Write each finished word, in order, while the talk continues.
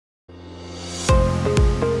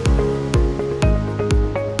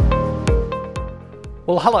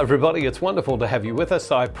Well, hello everybody. It's wonderful to have you with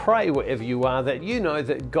us. I pray wherever you are that you know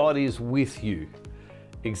that God is with you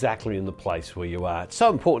exactly in the place where you are. It's so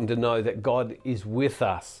important to know that God is with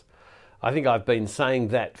us. I think I've been saying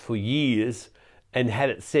that for years and had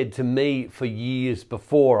it said to me for years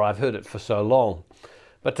before. I've heard it for so long.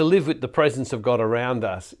 But to live with the presence of God around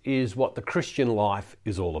us is what the Christian life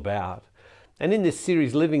is all about. And in this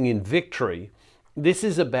series, Living in Victory, this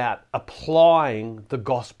is about applying the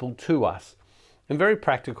gospel to us in very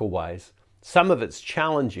practical ways. Some of it's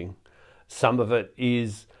challenging. Some of it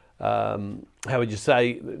is,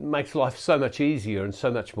 makes life so much easier and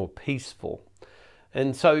so much more peaceful.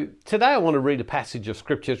 And so today I want to read a passage of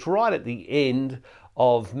scripture. It's right at the end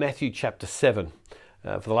of Matthew chapter 7.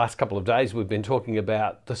 For the last couple of days we've been talking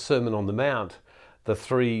about the Sermon on the Mount, the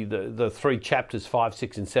three chapters 5,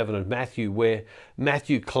 6 and 7 of Matthew, where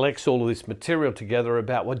Matthew collects all of this material together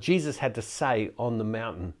about what Jesus had to say on the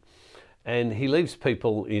mountain. And he leaves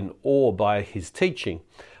people in awe by his teaching.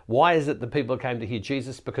 Why is it that people came to hear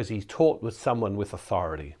Jesus? Because he taught with someone with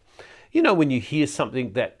authority. You know, when you hear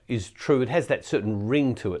something that is true, it has that certain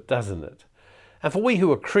ring to it, doesn't it? And for we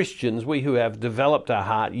who are Christians, we who have developed our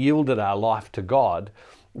heart, yielded our life to God,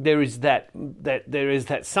 there is that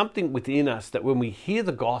something within us that when we hear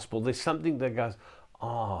the gospel, there's something that goes,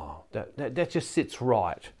 oh, that just sits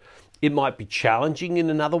right. It might be challenging in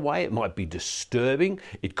another way. It might be disturbing.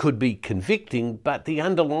 It could be convicting. But the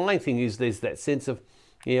underlying thing is there's that sense of,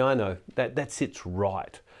 yeah, I know, that sits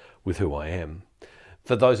right with who I am.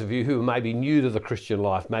 For those of you who are maybe new to the Christian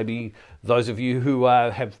life, maybe those of you who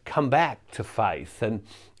have come back to faith and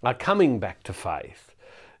are coming back to faith,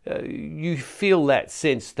 you feel that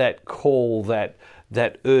sense, that call, that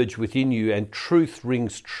urge within you, and truth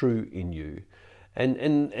rings true in you.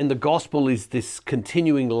 And the gospel is this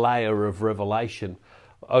continuing layer of revelation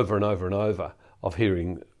over and over and over of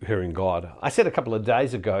hearing God. I said a couple of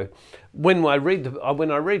days ago, when I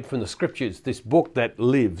read from the scriptures, this book that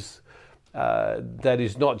lives, that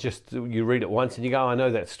is not just you read it once and you go, I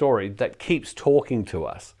know that story, that keeps talking to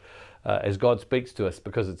us as God speaks to us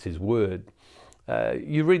because it's his word.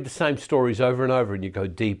 You read the same stories over and over and you go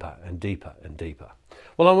deeper and deeper and deeper.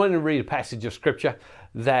 Well, I want to read a passage of scripture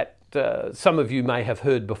that some of you may have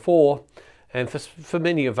heard before, and for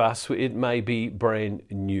many of us it may be brand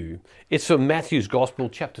new. It's from Matthew's Gospel,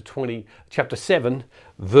 chapter 7,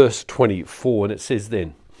 verse 24, and it says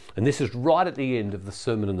then, and this is right at the end of the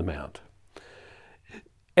Sermon on the Mount,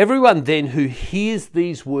 "Everyone then who hears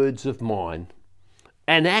these words of mine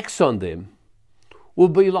and acts on them will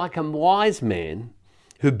be like a wise man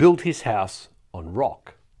who built his house on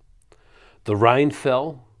rock. The rain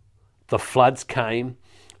fell, the floods came,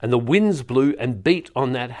 and the winds blew and beat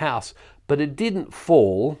on that house, but it didn't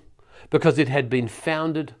fall because it had been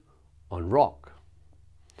founded on rock.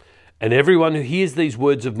 And everyone who hears these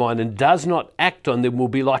words of mine and does not act on them will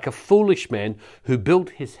be like a foolish man who built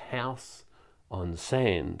his house on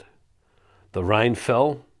sand. The rain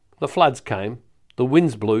fell, the floods came, the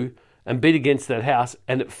winds blew and beat against that house,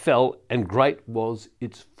 and it fell, and great was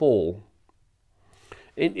its fall."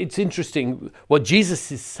 It's interesting what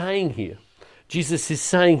Jesus is saying here. Jesus is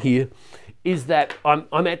saying here is that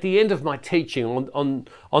I'm at the end of my teaching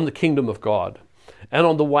on the kingdom of God and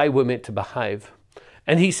on the way we're meant to behave.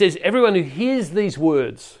 And he says, everyone who hears these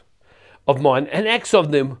words of mine and acts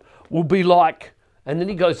on them will be like, and then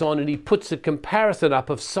he goes on and he puts a comparison up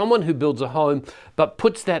of someone who builds a home but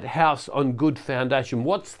puts that house on good foundation.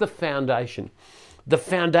 What's the foundation? The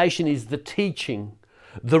foundation is the teaching,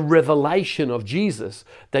 the revelation of Jesus,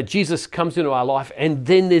 that Jesus comes into our life, and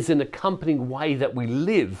then there's an accompanying way that we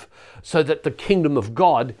live so that the kingdom of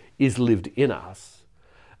God is lived in us.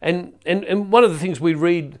 And one of the things we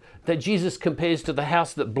read that Jesus compares to the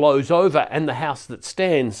house that blows over and the house that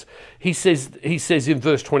stands, he says in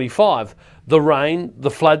verse 25, the rain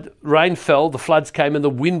fell, the floods came, and the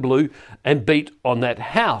wind blew and beat on that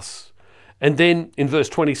house. And then in verse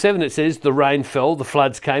 27 it says, the rain fell, the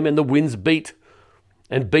floods came, and the winds beat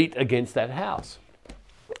against that house.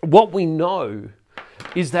 What we know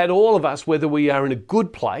is that all of us, whether we are in a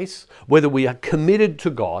good place, whether we are committed to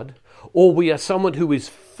God, or we are someone who is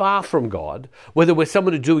far from God, whether we're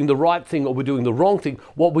someone who's doing the right thing or we're doing the wrong thing,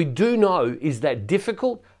 what we do know is that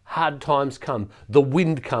difficult, hard times come. The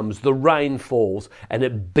wind comes, the rain falls, and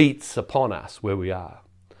it beats upon us where we are.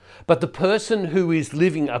 But the person who is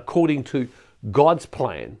living according to God's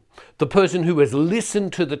plan, the person who has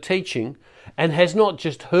listened to the teaching and has not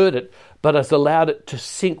just heard it, but has allowed it to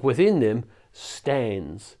sink within them,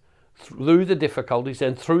 stands through the difficulties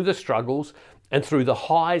and through the struggles and through the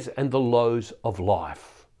highs and the lows of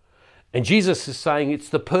life. And Jesus is saying it's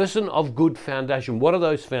the person of good foundation. What are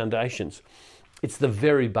those foundations? It's the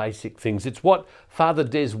very basic things. It's what Father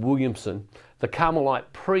Des Williamson, the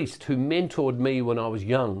Carmelite priest who mentored me when I was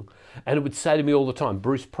young, and would say to me all the time,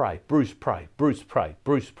 Bruce, pray, Bruce, pray, Bruce, pray,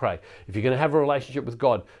 Bruce, pray. If you're going to have a relationship with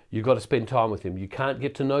God, you've got to spend time with him. You can't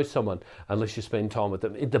get to know someone unless you spend time with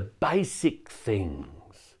them. The basic things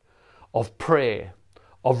of prayer,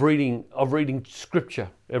 of reading scripture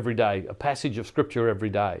every day, a passage of scripture every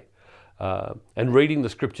day, and reading the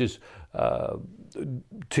scriptures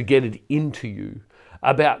to get it into you,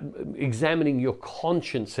 about examining your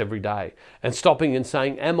conscience every day and stopping and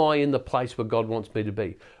saying, am I in the place where God wants me to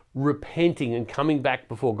be? Repenting and coming back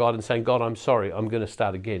before God and saying, God, I'm sorry, I'm going to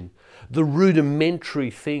start again. The rudimentary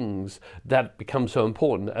things that become so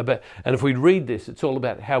important. And if we read this, it's all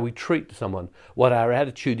about how we treat someone, what our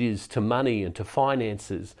attitude is to money and to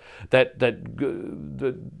finances, that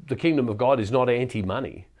the kingdom of God is not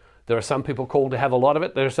anti-money. There are some people called to have a lot of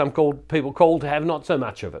it. There are some people called to have not so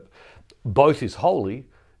much of it. Both is holy.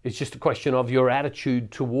 It's just a question of your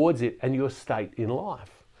attitude towards it and your state in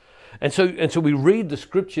life. And so we read the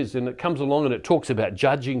scriptures, and it comes along and it talks about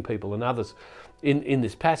judging people and others. In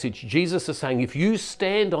this passage, Jesus is saying, if you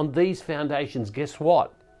stand on these foundations, guess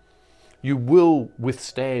what? You will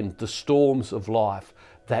withstand the storms of life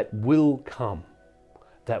that will come.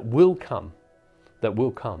 That will come. That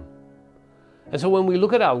will come. And so when we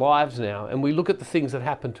look at our lives now and we look at the things that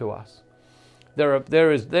happen to us, there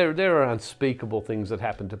are unspeakable things that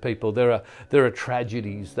happen to people. There are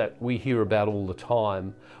tragedies that we hear about all the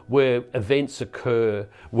time, where events occur,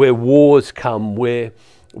 where wars come, where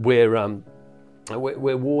wars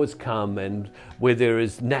come, and where there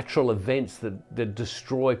is natural events that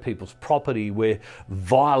destroy people's property, where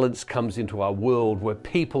violence comes into our world, where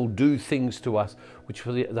people do things to us which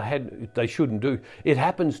they shouldn't do. It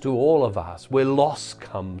happens to all of us, where loss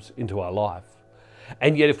comes into our life.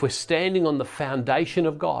 And yet if we're standing on the foundation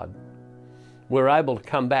of God, we're able to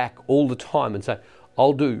come back all the time and say,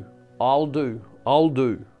 I'll do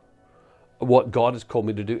what God has called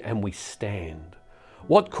me to do, and we stand.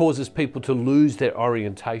 What causes people to lose their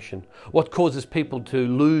orientation? What causes people to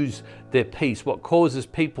lose their peace? What causes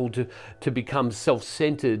people to become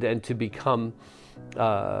self-centered and to become,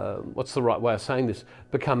 what's the right way of saying this?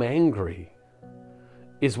 Become angry,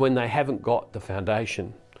 is when they haven't got the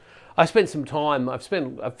foundation. I've spent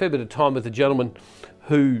a fair bit of time with a gentleman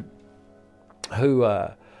who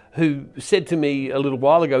said to me a little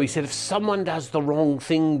while ago, he said, if someone does the wrong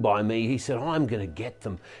thing by me, he said, I'm going to get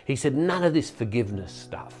them. He said, none of this forgiveness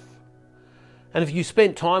stuff. And if you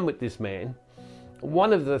spent time with this man,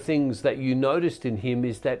 one of the things that you noticed in him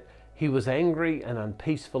is that he was angry and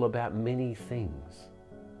unpeaceful about many things.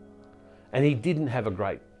 And he didn't have a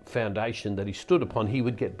great foundation that he stood upon. He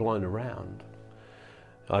would get blown around.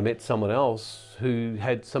 I met someone else who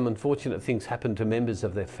had some unfortunate things happen to members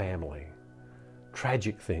of their family.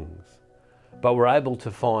 Tragic things. But were able to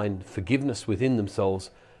find forgiveness within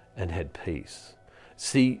themselves and had peace.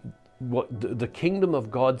 See, what the kingdom of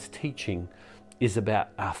God's teaching is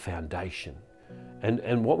about our foundation.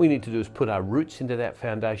 And what we need to do is put our roots into that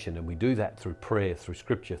foundation, and we do that through prayer, through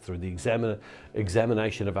scripture, through the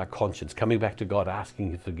examination of our conscience, coming back to God,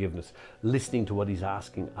 asking His forgiveness, listening to what He's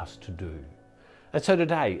asking us to do. And so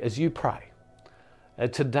today, as you pray,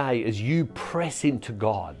 today as you press into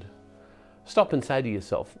God, stop and say to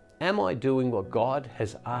yourself, am I doing what God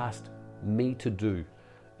has asked me to do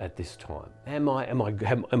at this time? Am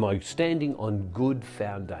I standing on good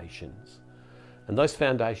foundations? And those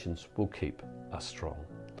foundations will keep us strong.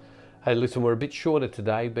 Hey, listen, we're a bit shorter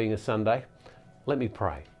today, being a Sunday. Let me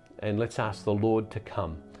pray, and let's ask the Lord to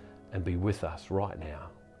come and be with us right now.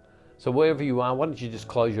 So wherever you are, why don't you just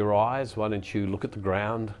close your eyes? Why don't you look at the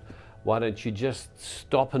ground? Why don't you just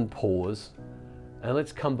stop and pause? And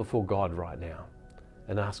let's come before God right now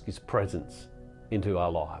and ask His presence into our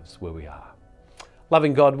lives where we are.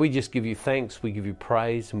 Loving God, we just give you thanks, we give you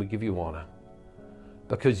praise, and we give you honor,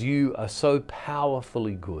 because you are so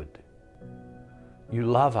powerfully good. You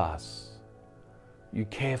love us, you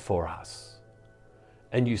care for us,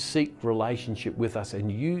 and you seek relationship with us,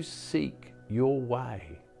 and you seek your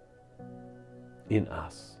way in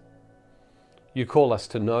us. You call us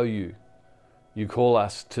to know you. You call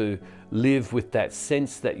us to live with that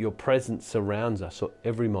sense that your presence surrounds us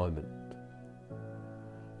every moment.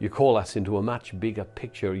 You call us into a much bigger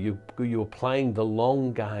picture. You're playing the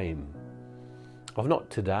long game of not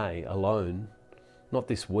today alone, not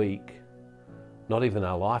this week, not even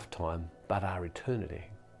our lifetime, but our eternity.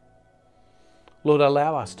 Lord,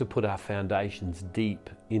 allow us to put our foundations deep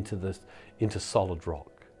into solid rock.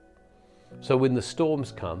 So when the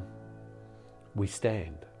storms come, we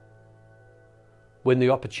stand. When the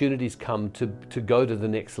opportunities come to go to the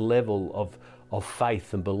next level of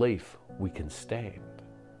faith and belief, we can stand.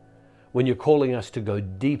 When you're calling us to go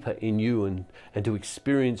deeper in you and to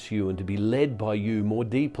experience you and to be led by you more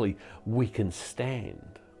deeply, we can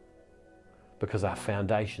stand because our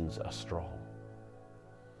foundations are strong.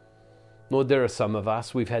 Lord, there are some of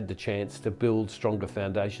us, we've had the chance to build stronger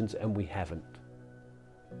foundations and we haven't.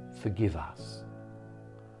 Forgive us.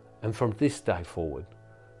 And from this day forward,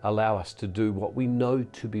 allow us to do what we know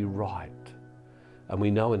to be right and we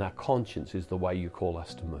know in our conscience is the way you call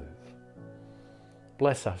us to move.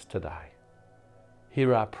 Bless us today.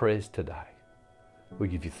 Hear our prayers today. We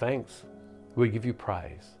give you thanks, we give you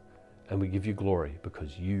praise, and we give you glory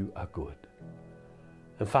because you are good.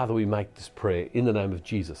 And Father, we make this prayer in the name of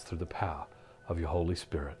Jesus through the power of your Holy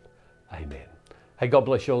Spirit. Amen. Hey, God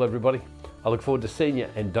bless you all, everybody. I look forward to seeing you.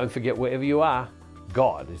 And don't forget, wherever you are,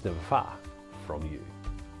 God is never far from you.